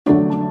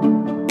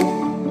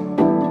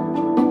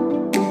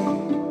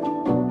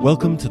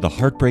Welcome to the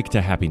Heartbreak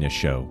to Happiness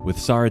Show with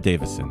Sarah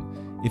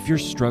Davison. If you're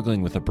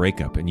struggling with a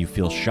breakup and you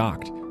feel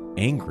shocked,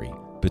 angry,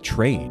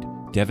 betrayed,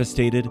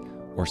 devastated,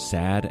 or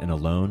sad and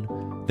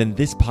alone, then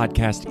this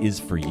podcast is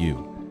for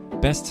you.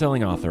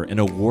 Best-selling author and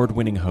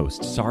award-winning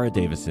host Sarah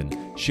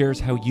Davison shares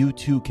how you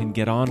too can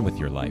get on with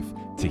your life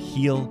to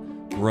heal,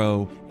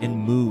 grow, and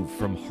move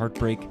from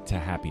heartbreak to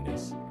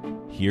happiness.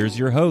 Here's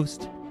your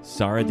host,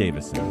 Sarah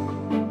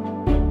Davison.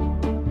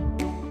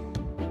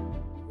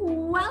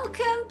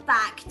 Welcome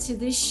back to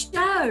the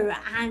show,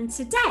 and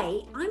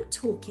today I'm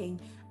talking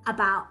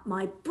about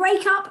my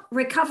breakup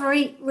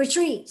recovery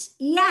retreat.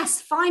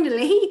 Yes,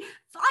 finally,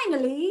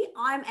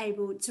 I'm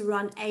able to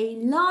run a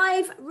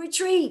live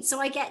retreat, so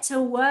I get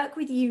to work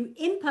with you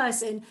in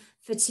person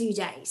for 2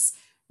 days.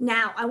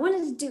 Now, I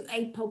wanted to do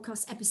a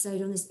podcast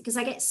episode on this because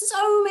I get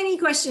so many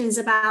questions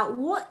about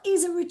what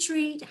is a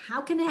retreat,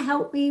 how can it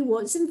help me,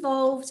 what's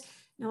involved.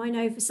 Now, I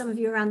know for some of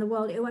you around the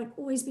world, it won't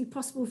always be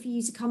possible for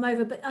you to come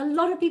over, but a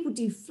lot of people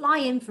do fly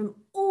in from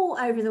all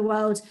over the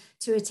world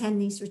to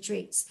attend these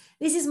retreats.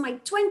 This is my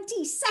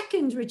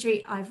 22nd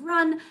retreat I've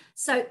run.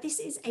 So this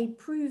is a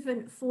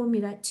proven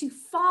formula to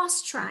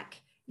fast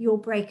track your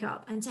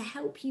breakup and to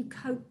help you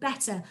cope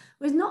better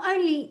with not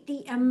only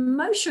the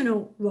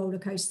emotional roller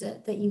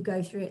coaster that you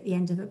go through at the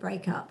end of a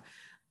breakup,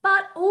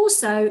 but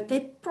also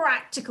the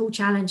practical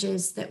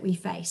challenges that we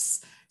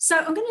face. So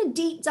I'm going to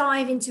deep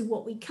dive into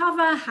what we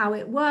cover, how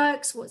it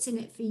works, what's in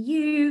it for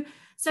you,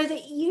 so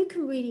that you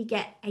can really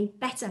get a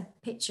better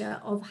picture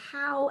of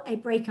how a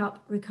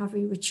breakup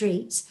recovery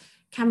retreat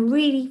can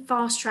really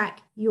fast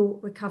track your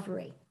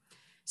recovery.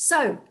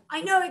 So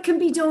I know it can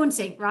be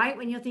daunting, right?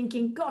 When you're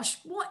thinking, gosh,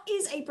 what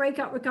is a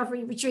breakup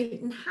recovery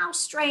retreat and how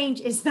strange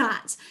is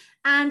that?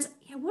 And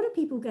what are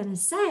people going to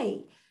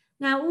say?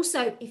 Now,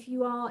 also, if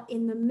you are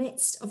in the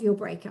midst of your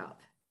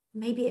breakup,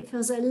 maybe it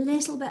feels a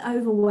little bit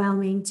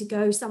overwhelming to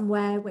go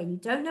somewhere where you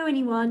don't know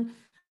anyone.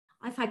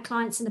 I've had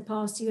clients in the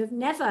past who have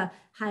never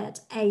had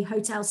a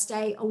hotel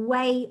stay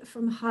away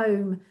from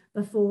home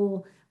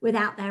before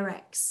without their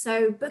ex.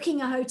 So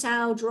booking a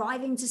hotel,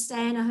 driving to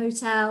stay in a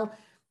hotel,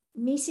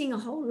 meeting a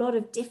whole lot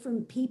of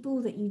different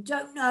people that you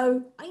don't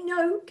know, I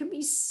know can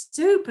be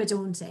super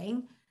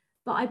daunting,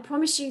 but I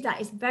promise you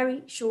that is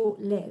very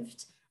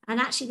short-lived. And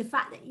actually the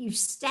fact that you've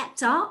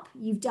stepped up,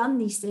 you've done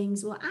these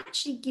things will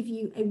actually give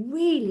you a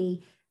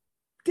really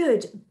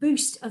good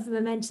boost of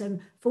momentum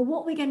for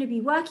what we're going to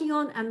be working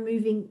on and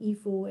moving you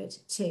forward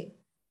to.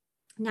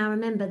 Now,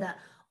 remember that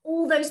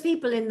all those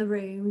people in the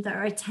room that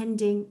are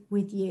attending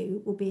with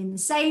you will be in the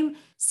same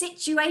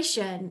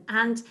situation.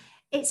 And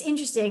it's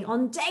interesting,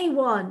 on day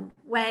one,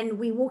 when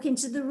we walk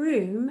into the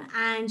room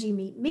and you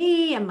meet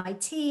me and my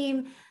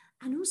team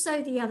and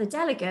also the other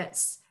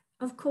delegates,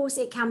 of course,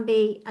 it can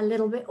be a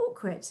little bit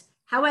awkward.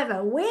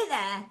 However, we're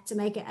there to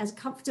make it as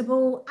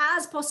comfortable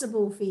as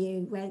possible for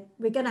you.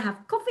 We're going to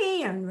have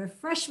coffee and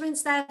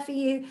refreshments there for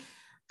you,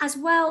 as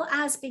well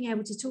as being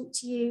able to talk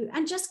to you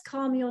and just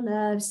calm your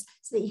nerves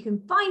so that you can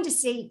find a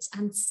seat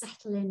and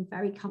settle in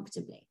very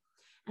comfortably.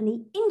 And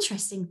the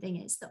interesting thing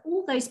is that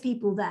all those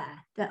people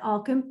there that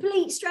are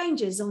complete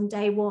strangers on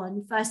day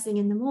one, first thing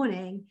in the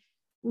morning,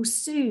 will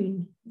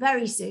soon,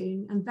 very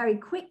soon, and very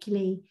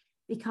quickly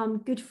become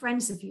good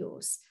friends of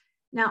yours.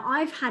 Now,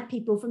 I've had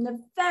people from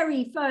the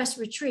very first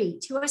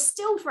retreat who are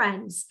still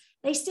friends.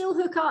 They still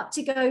hook up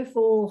to go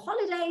for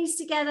holidays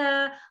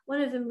together.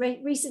 One of them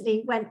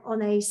recently went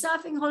on a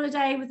surfing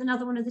holiday with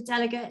another one of the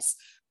delegates.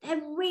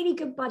 They're really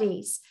good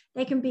buddies.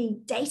 They can be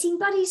dating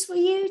buddies for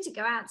you to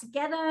go out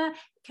together.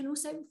 It can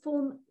also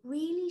form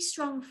really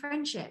strong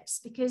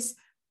friendships because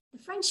the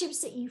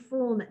friendships that you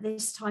form at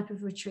this type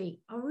of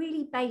retreat are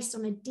really based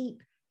on a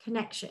deep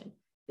connection.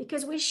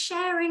 Because we're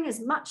sharing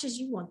as much as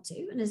you want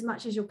to and as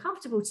much as you're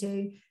comfortable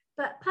to,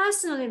 but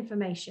personal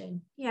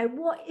information,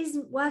 what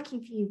isn't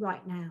working for you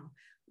right now?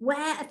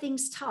 Where are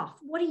things tough?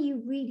 What are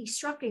you really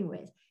struggling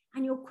with?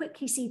 And you'll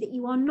quickly see that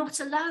you are not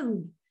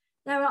alone.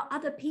 There are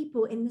other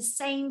people in the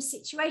same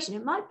situation.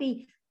 It might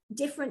be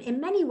different in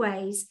many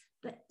ways,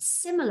 but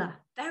similar,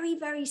 very,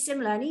 very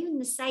similar, and even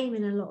the same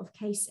in a lot of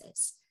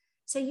cases.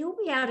 So you'll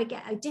be able to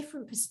get a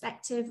different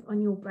perspective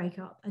on your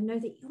breakup and know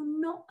that you're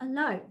not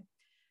alone,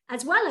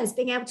 as well as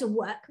being able to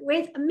work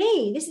with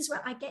me. This is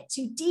where I get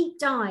to deep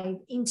dive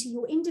into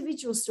your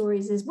individual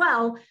stories as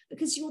well,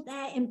 because you're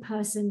there in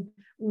person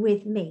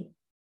with me.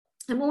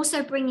 I'm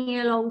also bringing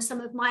along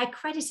some of my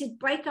accredited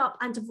breakup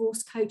and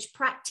divorce coach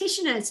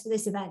practitioners for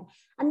this event,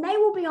 and they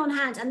will be on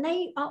hand, and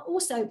they are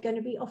also going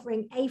to be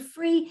offering a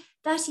free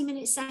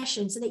 30-minute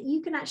session so that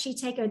you can actually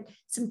take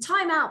some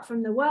time out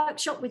from the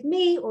workshop with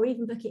me, or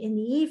even book it in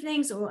the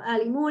evenings or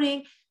early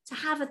morning to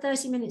have a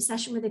 30-minute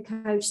session with a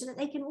coach so that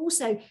they can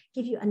also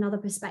give you another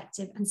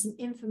perspective and some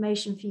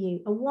information for you,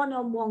 a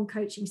one-on-one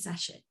coaching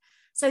session.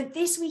 So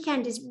this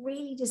weekend is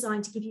really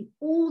designed to give you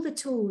all the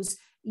tools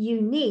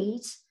you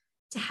need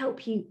to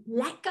help you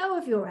let go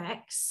of your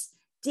ex,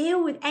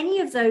 deal with any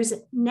of those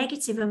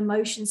negative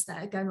emotions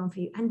that are going on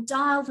for you and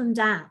dial them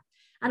down.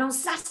 And on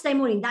Saturday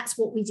morning, that's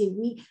what we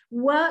do.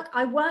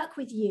 I work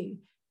with you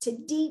to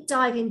deep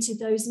dive into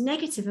those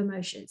negative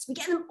emotions. We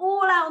get them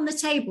all out on the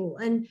table.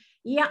 And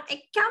yeah,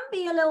 it can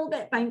be a little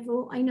bit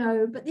painful, I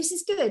know, but this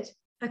is good.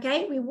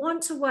 Okay, we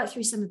want to work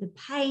through some of the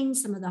pain,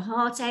 some of the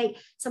heartache,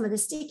 some of the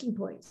sticking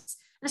points.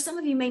 Now, some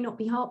of you may not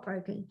be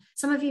heartbroken.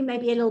 Some of you may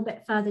be a little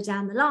bit further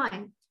down the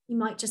line. You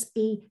might just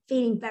be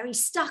feeling very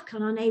stuck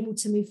and unable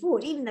to move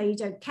forward, even though you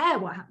don't care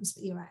what happens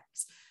with your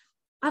ex.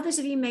 Others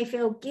of you may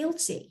feel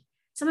guilty.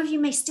 Some of you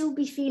may still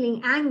be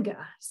feeling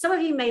anger. Some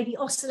of you may be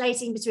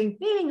oscillating between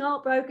feeling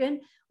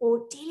heartbroken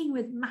or dealing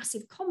with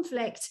massive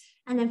conflict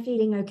and then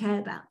feeling okay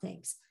about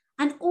things.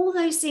 And all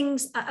those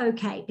things are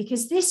okay,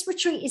 because this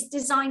retreat is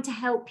designed to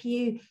help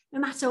you no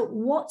matter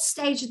what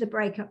stage of the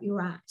breakup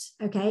you're at,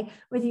 okay?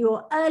 Whether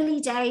you're early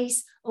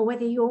days or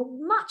whether you're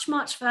much,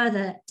 much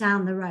further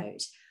down the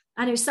road.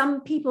 I know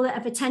some people that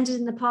have attended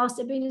in the past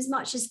have been as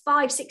much as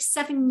 5, 6,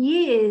 7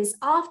 years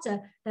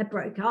after they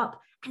broke up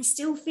and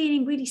still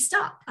feeling really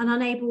stuck and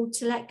unable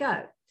to let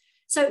go.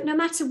 So no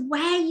matter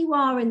where you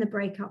are in the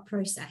breakup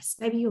process,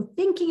 maybe you're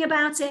thinking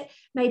about it,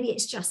 maybe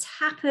it's just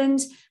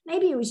happened,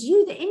 maybe it was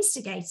you that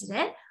instigated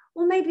it,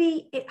 or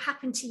maybe it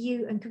happened to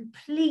you and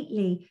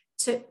completely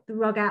took the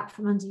rug out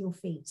from under your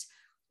feet.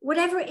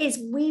 Whatever it is,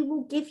 we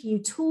will give you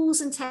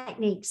tools and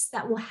techniques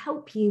that will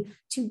help you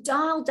to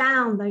dial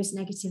down those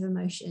negative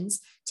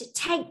emotions, to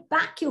take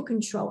back your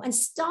control and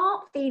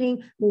start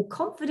feeling more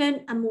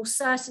confident and more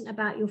certain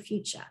about your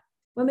future.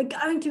 When we're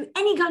going through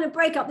any kind of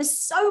breakup, there's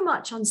so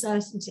much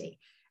uncertainty.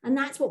 And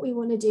that's what we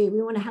want to do.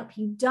 We want to help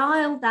you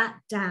dial that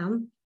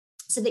down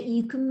so that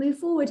you can move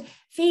forward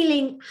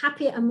feeling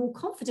happier and more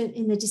confident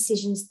in the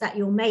decisions that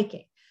you're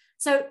making.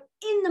 So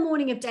in the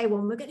morning of day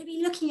one, we're going to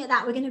be looking at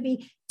that. We're going to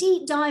be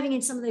deep diving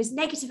in some of those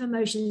negative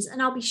emotions.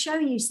 And I'll be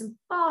showing you some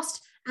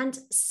fast and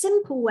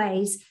simple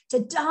ways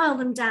to dial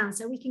them down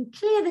so we can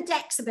clear the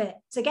decks a bit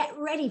to get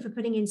ready for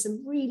putting in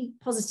some really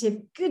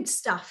positive, good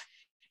stuff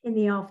in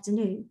the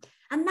afternoon.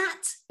 And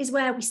that is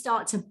where we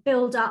start to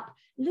build up,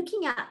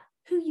 looking at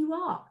who you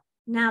are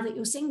now that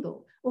you're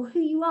single, or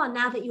who you are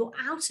now that you're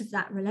out of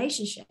that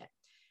relationship,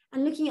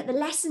 and looking at the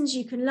lessons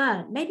you can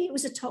learn. Maybe it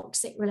was a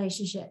toxic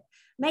relationship.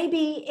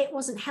 Maybe it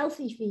wasn't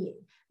healthy for you.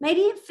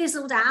 Maybe it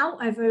fizzled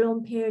out over a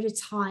long period of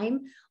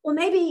time, or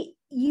maybe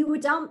you were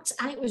dumped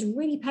and it was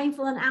really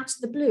painful and out of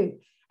the blue.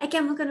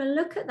 Again, we're going to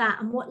look at that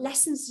and what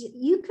lessons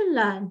you can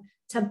learn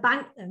to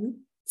bank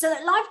them so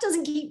that life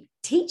doesn't keep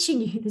teaching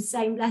you the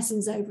same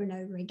lessons over and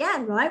over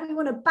again, right? We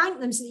want to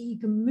bank them so that you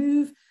can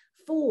move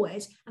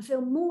forward and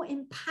feel more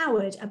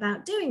empowered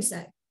about doing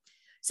so.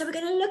 So we're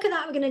going to look at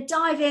that. We're going to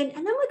dive in,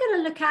 and then we're going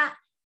to look at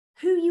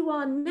who you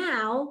are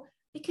now,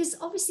 because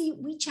obviously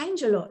we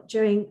change a lot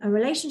during a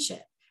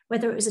relationship,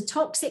 whether it was a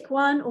toxic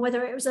one or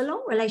whether it was a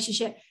long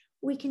relationship.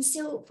 We can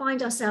still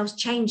find ourselves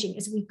changing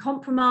as we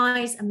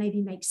compromise and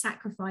maybe make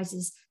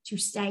sacrifices to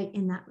stay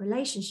in that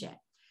relationship.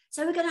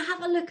 So we're going to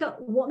have a look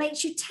at what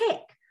makes you tick,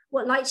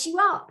 what lights you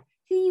up,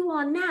 who you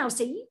are now,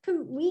 so you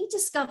can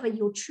rediscover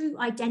your true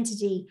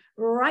identity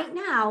right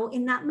now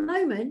in that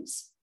moment,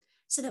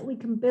 so that we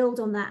can build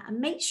on that and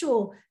make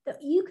sure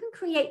that you can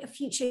create a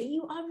future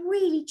you are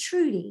really,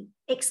 truly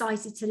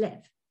excited to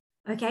live.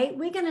 Okay,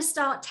 we're going to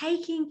start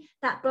taking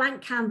that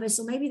blank canvas,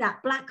 or maybe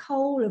that black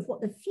hole of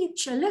what the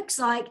future looks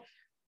like,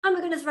 and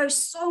we're going to throw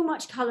so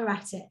much color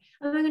at it,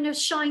 and we're going to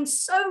shine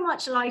so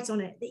much light on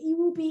it that you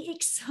will be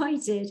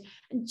excited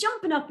and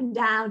jumping up and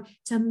down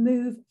to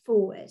move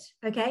forward.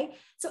 Okay,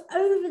 so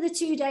over the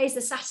 2 days,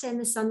 the Saturday and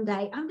the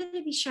Sunday, I'm going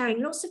to be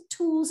sharing lots of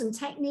tools and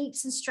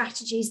techniques and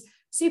strategies.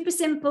 Super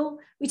simple.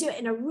 We do it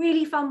in a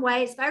really fun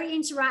way. It's very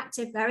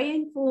interactive, very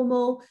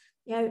informal.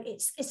 You know,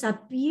 it's a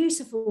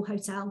beautiful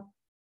hotel.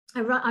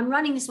 I'm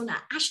running this one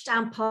at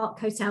Ashdown Park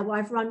Hotel, where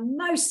I've run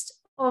most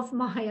of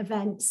my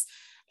events.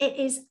 It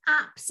is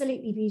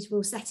absolutely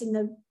beautiful, set in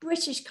the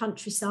British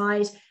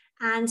countryside,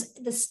 and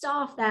the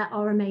staff there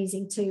are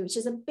amazing too, which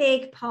is a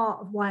big part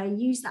of why I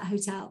use that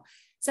hotel.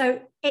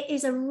 So it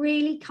is a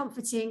really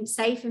comforting,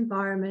 safe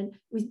environment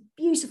with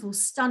beautiful,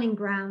 stunning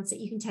grounds that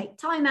you can take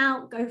time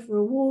out, go for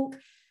a walk.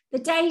 The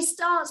day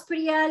starts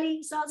pretty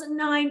early, starts at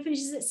 9,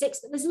 finishes at 6,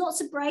 but there's lots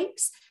of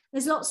breaks.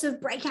 There's lots of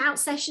breakout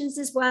sessions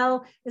as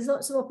well. There's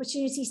lots of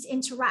opportunities to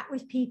interact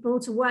with people,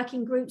 to work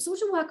in groups, or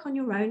to work on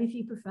your own if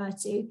you prefer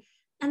to.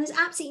 And there's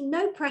absolutely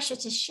no pressure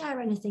to share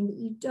anything that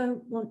you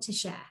don't want to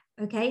share.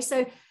 Okay,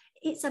 so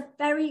it's a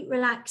very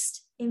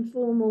relaxed,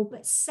 informal,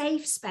 but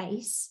safe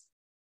space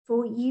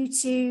for you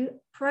to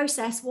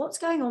process what's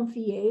going on for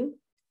you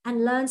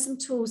and learn some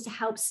tools to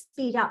help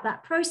speed up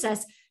that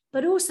process.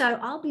 But also,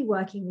 I'll be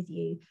working with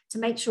you to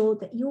make sure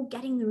that you're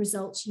getting the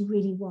results you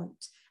really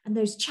want. And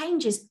those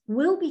changes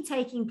will be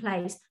taking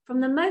place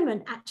from the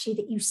moment actually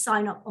that you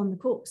sign up on the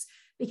course.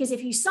 Because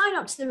if you sign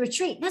up to the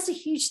retreat, that's a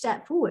huge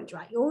step forward,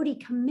 right? You're already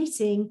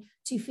committing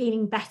to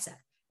feeling better.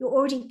 You're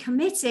already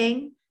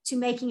committing to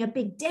making a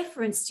big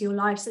difference to your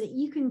life so that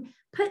you can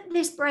put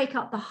this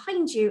breakup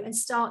behind you and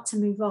start to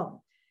move on.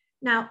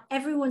 Now,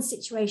 everyone's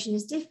situation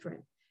is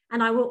different.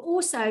 And I will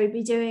also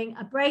be doing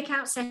a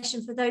breakout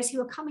session for those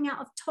who are coming out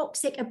of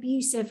toxic,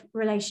 abusive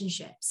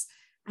relationships.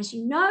 As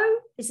you know,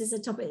 this is a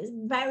topic that's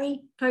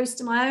very close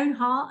to my own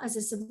heart as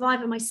a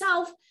survivor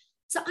myself.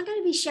 So I'm going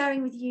to be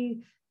sharing with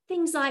you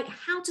things like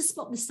how to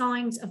spot the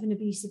signs of an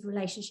abusive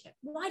relationship.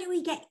 Why do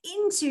we get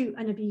into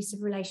an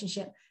abusive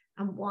relationship?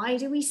 And why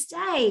do we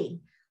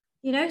stay?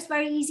 You know, it's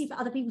very easy for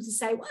other people to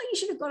say, well, you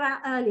should have got out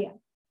earlier.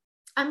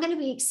 I'm going to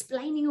be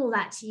explaining all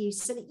that to you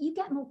so that you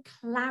get more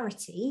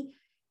clarity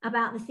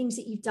about the things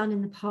that you've done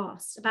in the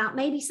past, about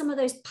maybe some of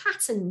those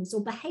patterns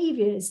or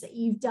behaviors that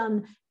you've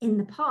done in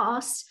the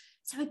past.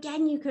 So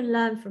again, you can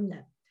learn from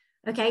them.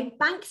 Okay,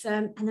 bank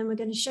them, and then we're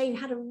going to show you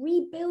how to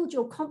rebuild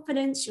your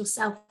confidence, your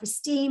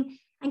self-esteem,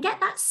 and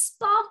get that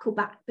sparkle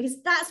back,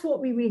 because that's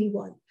what we really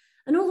want.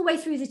 And all the way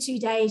through the 2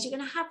 days, you're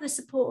going to have the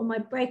support of my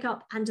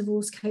breakup and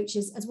divorce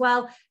coaches as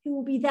well, who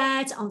will be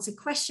there to answer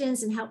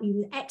questions and help you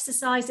with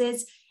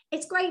exercises.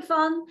 It's great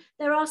fun.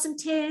 There are some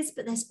tears,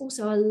 but there's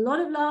also a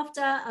lot of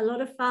laughter, a lot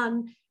of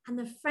fun, and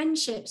the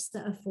friendships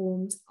that are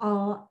formed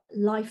are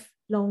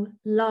lifelong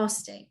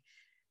lasting.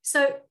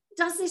 So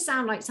does this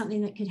sound like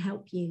something that could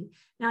help you?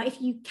 Now,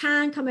 if you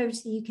can come over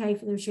to the UK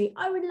for the retreat,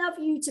 I would love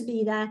you to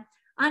be there.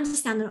 I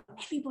understand that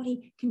not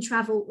everybody can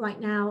travel right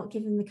now,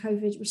 given the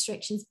COVID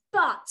restrictions,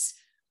 but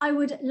I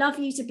would love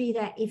you to be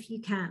there if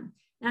you can.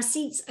 Now,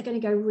 seats are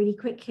going to go really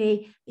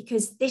quickly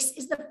because this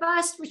is the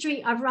first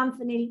retreat I've run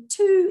for nearly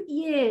 2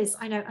 years.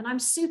 I know, and I'm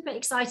super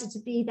excited to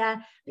be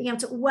there, being able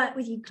to work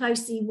with you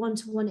closely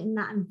one-to-one in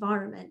that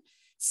environment.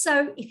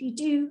 So if you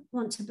do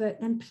want to book,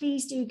 then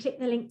please do click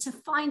the link to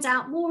find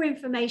out more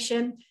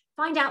information,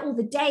 find out all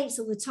the dates,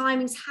 all the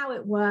timings, how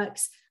it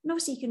works. And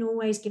obviously, you can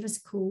always give us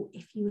a call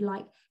if you would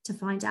like to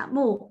find out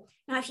more.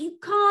 Now, if you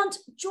can't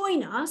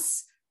join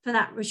us for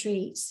that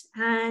retreat,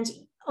 and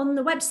on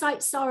the website,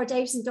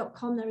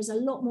 sarahdavison.com, there is a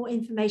lot more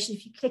information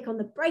if you click on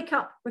the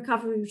Breakup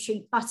Recovery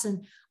Retreat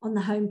button on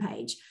the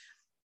homepage.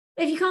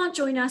 If you can't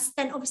join us,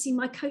 then obviously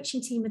my coaching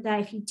team are there.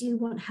 If you do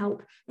want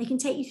help, they can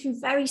take you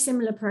through very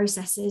similar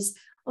processes,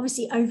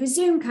 obviously over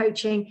Zoom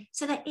coaching.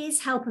 So there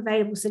is help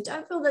available. So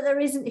don't feel that there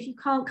isn't. If you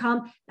can't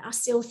come, there are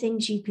still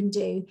things you can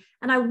do.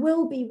 And I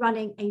will be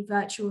running a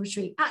virtual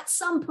retreat at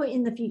some point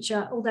in the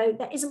future, although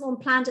there isn't one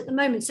planned at the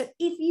moment. So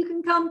if you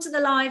can come to the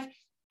live,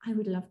 I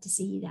would love to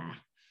see you there.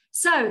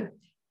 So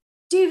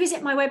do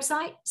visit my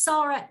website,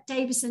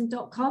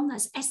 sarahdavison.com.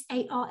 That's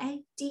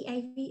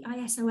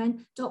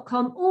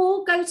SARADAVISON.com,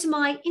 or go to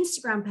my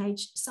Instagram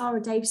page,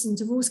 Sarah Davison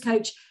Divorce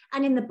Coach.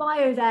 And in the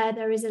bio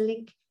there is a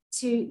link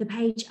to the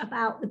page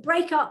about the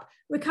Breakup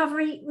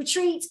Recovery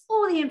Retreat,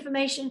 all the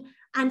information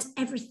and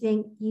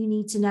everything you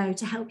need to know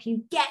to help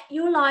you get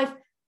your life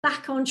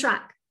back on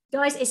track.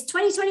 Guys, it's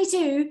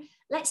 2022.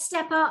 Let's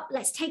step up.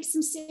 Let's take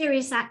some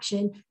serious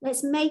action.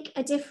 Let's make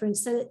a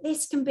difference so that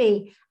this can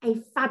be a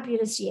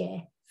fabulous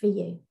year for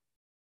you.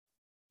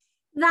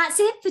 That's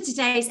it for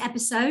today's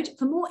episode.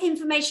 For more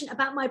information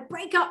about my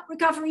Breakup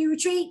Recovery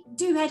Retreat,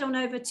 do head on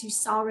over to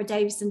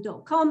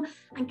sarahdavison.com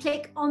and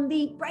click on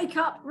the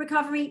Breakup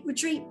Recovery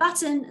Retreat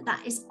button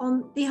that is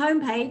on the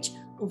homepage,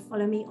 or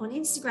follow me on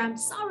Instagram,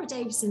 Sarah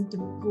Davison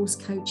Divorce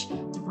Coach,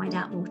 to find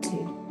out more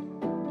too.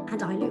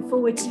 And I look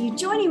forward to you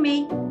joining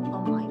me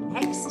on my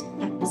next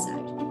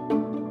episode.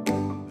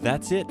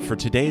 That's it for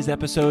today's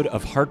episode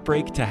of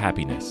Heartbreak to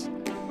Happiness.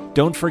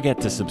 Don't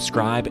forget to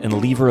subscribe and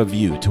leave a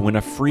review to win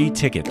a free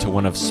ticket to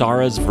one of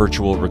Sarah's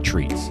virtual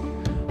retreats.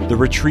 The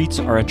retreats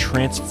are a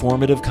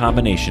transformative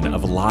combination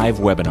of live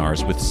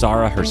webinars with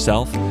Sarah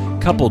herself,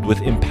 coupled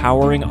with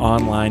empowering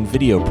online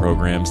video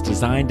programs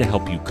designed to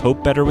help you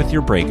cope better with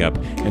your breakup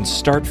and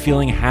start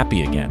feeling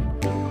happy again.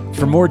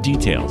 For more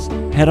details,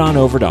 head on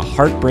over to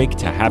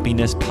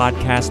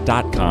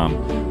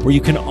heartbreakttohappinesspodcast.com, where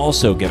you can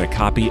also get a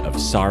copy of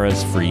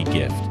Sarah's free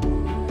gift.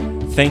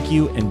 Thank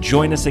you, and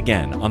join us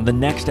again on the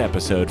next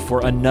episode for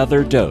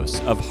another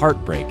dose of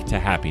Heartbreak to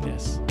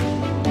Happiness.